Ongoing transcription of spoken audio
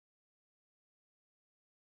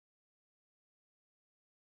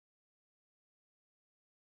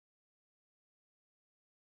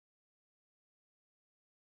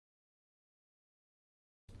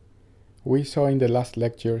We saw in the last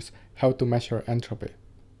lectures how to measure entropy.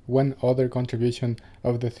 One other contribution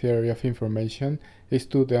of the theory of information is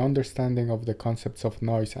to the understanding of the concepts of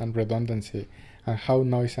noise and redundancy, and how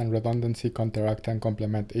noise and redundancy counteract and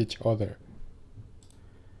complement each other.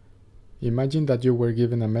 Imagine that you were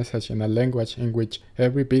given a message in a language in which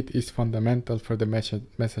every bit is fundamental for the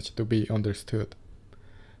message to be understood.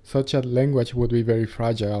 Such a language would be very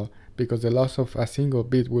fragile, because the loss of a single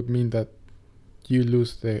bit would mean that you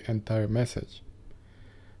lose the entire message.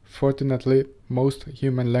 Fortunately, most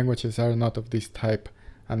human languages are not of this type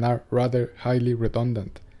and are rather highly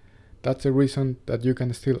redundant. That's the reason that you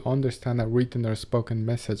can still understand a written or spoken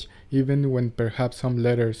message even when perhaps some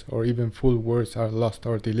letters or even full words are lost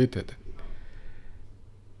or deleted.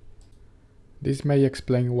 This may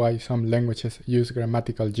explain why some languages use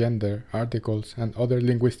grammatical gender, articles, and other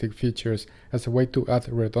linguistic features as a way to add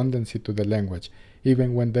redundancy to the language,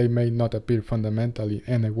 even when they may not appear fundamentally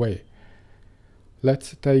in any way.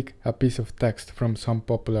 Let's take a piece of text from some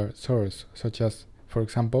popular source, such as, for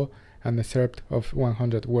example, an excerpt of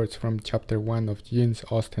 100 words from Chapter 1 of Jane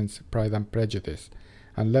Austen's Pride and Prejudice,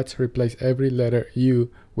 and let's replace every letter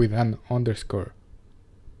U with an underscore.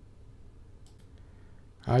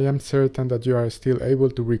 I am certain that you are still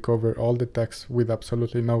able to recover all the text with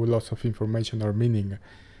absolutely no loss of information or meaning,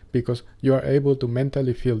 because you are able to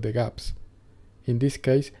mentally fill the gaps. In this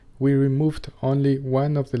case, we removed only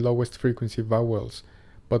one of the lowest frequency vowels,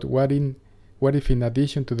 but what if in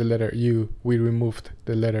addition to the letter U, we removed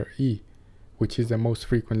the letter E, which is the most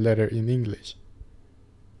frequent letter in English?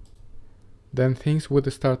 Then things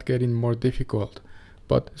would start getting more difficult,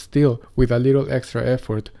 but still, with a little extra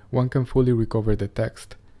effort, one can fully recover the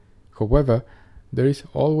text. However, there is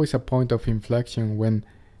always a point of inflection when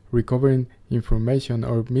recovering information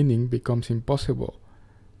or meaning becomes impossible.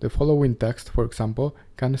 The following text, for example,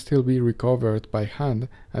 can still be recovered by hand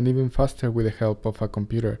and even faster with the help of a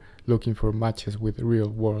computer looking for matches with real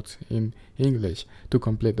words in English to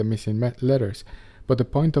complete the missing letters, but the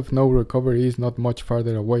point of no recovery is not much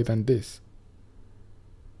farther away than this.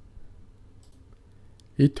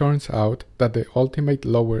 It turns out that the ultimate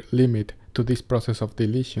lower limit to this process of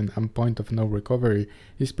deletion and point of no recovery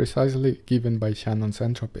is precisely given by Shannon's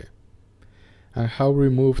entropy. And how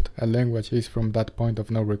removed a language is from that point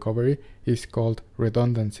of no recovery is called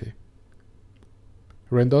redundancy.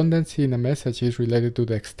 Redundancy in a message is related to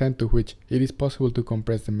the extent to which it is possible to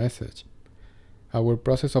compress the message. Our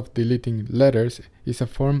process of deleting letters is a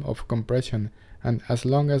form of compression, and as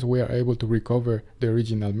long as we are able to recover the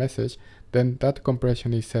original message, then that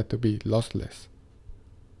compression is said to be lossless.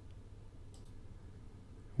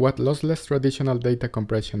 What lossless traditional data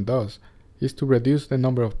compression does is to reduce the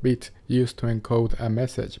number of bits used to encode a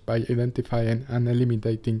message by identifying and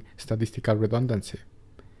eliminating statistical redundancy.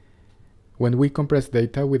 When we compress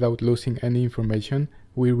data without losing any information,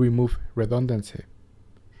 we remove redundancy.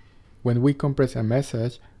 When we compress a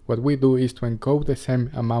message, what we do is to encode the same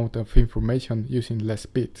amount of information using less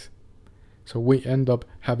bits. So we end up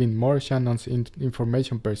having more Shannon's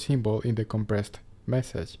information per symbol in the compressed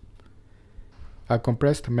message. A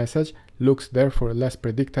compressed message looks therefore less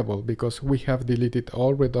predictable because we have deleted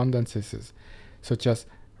all redundancies, such as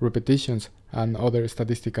repetitions and other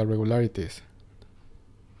statistical regularities.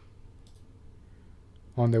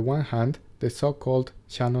 On the one hand, the so-called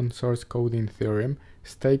Shannon source coding theorem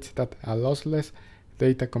states that a lossless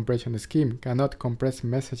data compression scheme cannot compress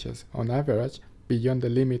messages on average beyond the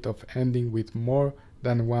limit of ending with more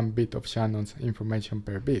than one bit of Shannon's information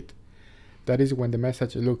per bit. That is when the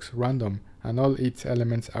message looks random and all its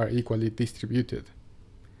elements are equally distributed.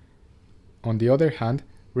 On the other hand,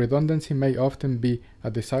 redundancy may often be a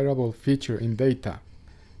desirable feature in data,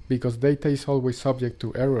 because data is always subject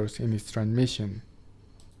to errors in its transmission.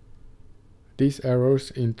 These errors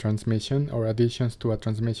in transmission or additions to a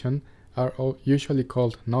transmission are usually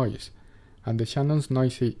called noise, and the Shannon's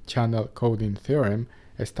noisy channel coding theorem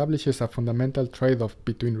establishes a fundamental trade-off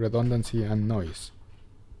between redundancy and noise.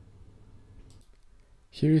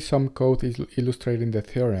 Here is some code illustrating the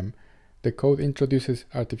theorem. The code introduces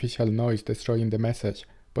artificial noise destroying the message,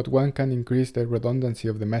 but one can increase the redundancy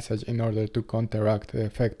of the message in order to counteract the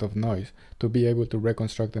effect of noise to be able to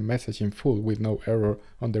reconstruct the message in full with no error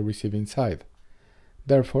on the receiving side.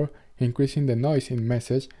 Therefore, increasing the noise in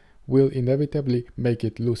message will inevitably make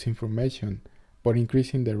it lose information, but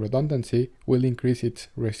increasing the redundancy will increase its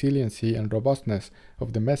resiliency and robustness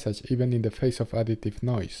of the message even in the face of additive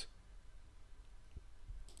noise.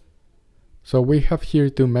 So we have here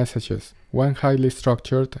two messages, one highly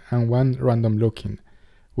structured and one random looking.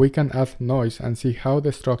 We can add noise and see how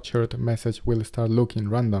the structured message will start looking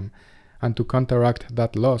random, and to counteract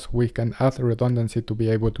that loss, we can add redundancy to be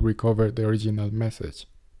able to recover the original message.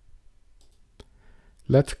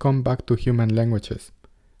 Let's come back to human languages.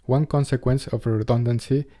 One consequence of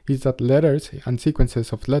redundancy is that letters and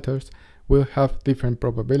sequences of letters will have different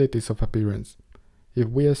probabilities of appearance. If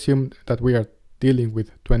we assume that we are dealing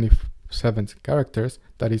with 27 characters,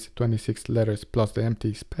 that is 26 letters plus the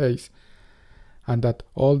empty space, and that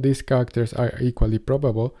all these characters are equally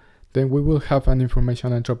probable, then we will have an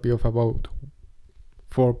information entropy of about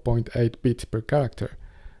 4.8 bits per character.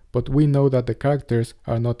 But we know that the characters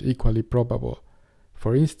are not equally probable.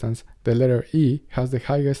 For instance, the letter E has the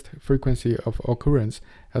highest frequency of occurrence,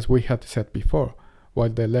 as we had said before, while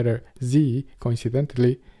the letter Z,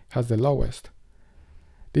 coincidentally, has the lowest.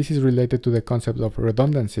 This is related to the concept of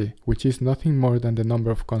redundancy, which is nothing more than the number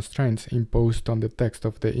of constraints imposed on the text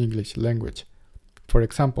of the English language. For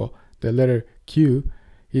example, the letter Q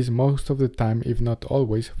is most of the time, if not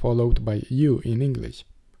always, followed by U in English.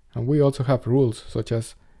 And we also have rules such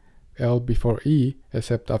as L before E,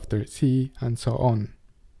 except after C, and so on.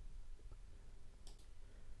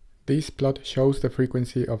 This plot shows the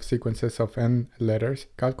frequency of sequences of n letters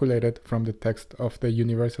calculated from the text of the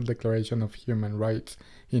Universal Declaration of Human Rights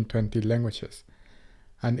in 20 languages,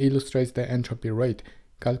 and illustrates the entropy rate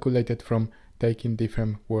calculated from taking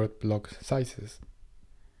different word block sizes.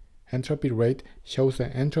 Entropy rate shows the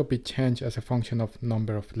entropy change as a function of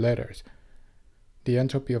number of letters. The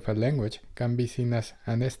entropy of a language can be seen as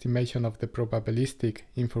an estimation of the probabilistic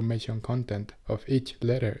information content of each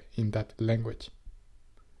letter in that language.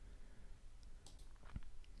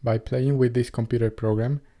 By playing with this computer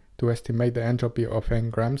program to estimate the entropy of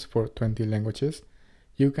n-grams for 20 languages,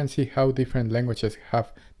 you can see how different languages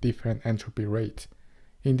have different entropy rates,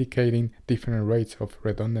 indicating different rates of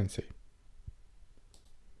redundancy.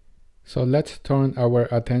 So let's turn our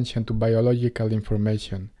attention to biological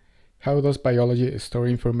information. How does biology store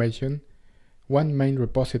information? One main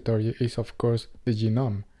repository is, of course, the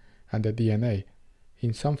genome and the DNA.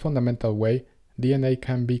 In some fundamental way, DNA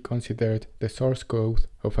can be considered the source code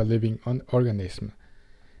of a living organism.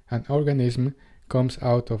 An organism comes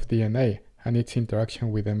out of DNA and its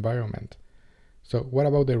interaction with the environment. So what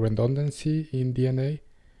about the redundancy in DNA?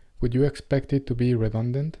 Would you expect it to be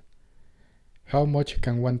redundant? How much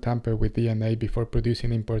can one tamper with DNA before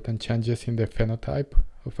producing important changes in the phenotype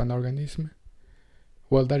of an organism?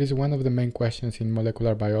 Well, that is one of the main questions in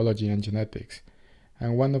molecular biology and genetics.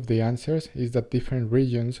 And one of the answers is that different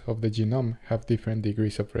regions of the genome have different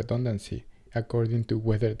degrees of redundancy, according to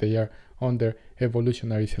whether they are under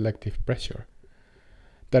evolutionary selective pressure.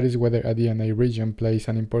 That is whether a DNA region plays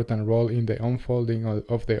an important role in the unfolding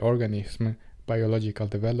of the organism's biological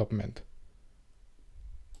development.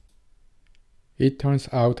 It turns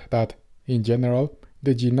out that, in general,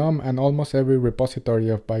 the genome and almost every repository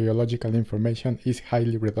of biological information is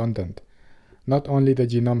highly redundant. Not only the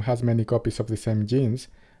genome has many copies of the same genes,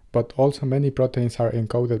 but also many proteins are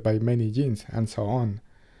encoded by many genes, and so on.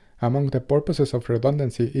 Among the purposes of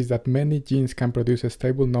redundancy is that many genes can produce a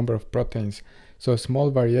stable number of proteins, so small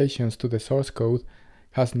variations to the source code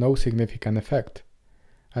has no significant effect.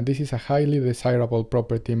 And this is a highly desirable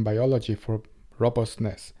property in biology for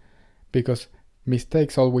robustness, because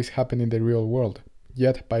mistakes always happen in the real world,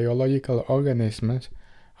 yet biological organisms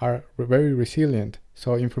are very resilient,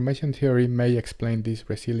 so information theory may explain this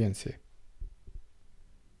resiliency.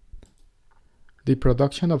 The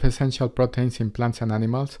production of essential proteins in plants and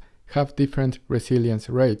animals have different resilience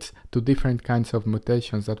rates to different kinds of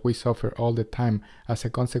mutations that we suffer all the time as a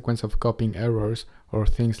consequence of copying errors or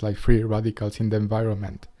things like free radicals in the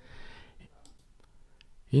environment.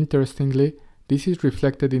 Interestingly, this is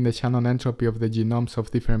reflected in the Shannon entropy of the genomes of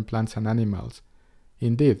different plants and animals.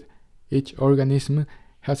 Indeed, each organism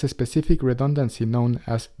has a specific redundancy known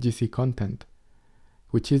as GC content,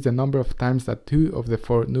 which is the number of times that 2 of the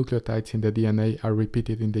 4 nucleotides in the DNA are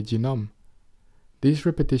repeated in the genome. This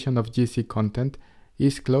repetition of GC content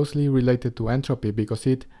is closely related to entropy because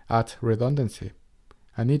it adds redundancy.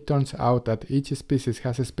 And it turns out that each species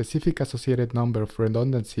has a specific associated number of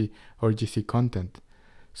redundancy or GC content.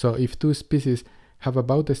 So if 2 species have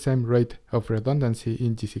about the same rate of redundancy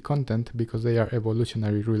in GC content because they are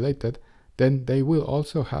evolutionarily related, then they will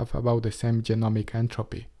also have about the same genomic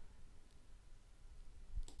entropy.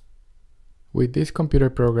 With this computer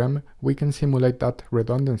program, we can simulate that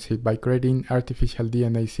redundancy by creating artificial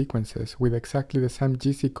DNA sequences with exactly the same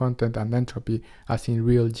GC content and entropy as in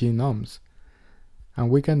real genomes. And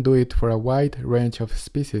we can do it for a wide range of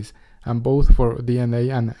species, and both for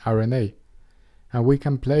DNA and RNA. And we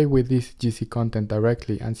can play with this GC content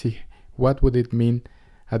directly and see what would it mean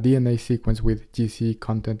a DNA sequence with GC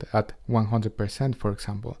content at 100%, for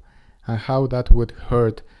example. and how that would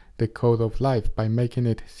hurt the code of life by making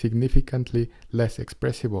it significantly less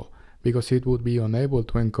expressible, because it would be unable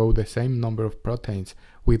to encode the same number of proteins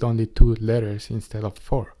with only 2 letters instead of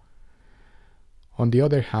 4. On the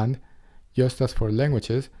other hand, just as for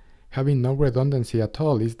languages, having no redundancy at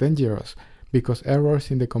all is dangerous, because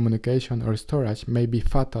errors in the communication or storage may be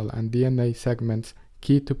fatal, and DNA segments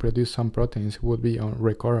key to produce some proteins would be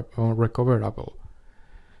unrecoverable.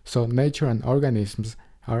 So nature and organisms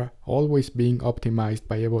are always being optimized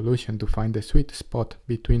by evolution to find the sweet spot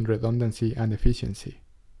between redundancy and efficiency.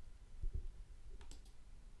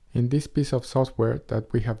 In this piece of software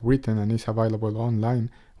that we have written and is available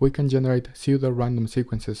online, we can generate pseudo-random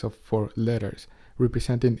sequences of 4 letters,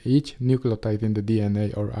 representing each nucleotide in the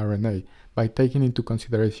DNA or RNA by taking into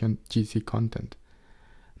consideration GC content.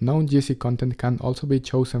 Known GC content can also be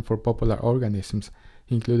chosen for popular organisms,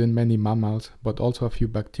 including many mammals, but also a few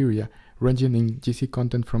bacteria, ranging in GC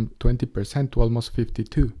content from 20% to almost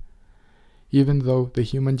 52%. Even though the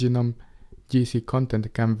human genome GC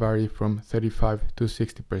content can vary from 35 to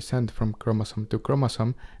 60% from chromosome to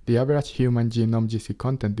chromosome, the average human genome GC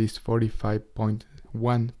content is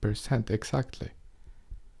 45.1% exactly.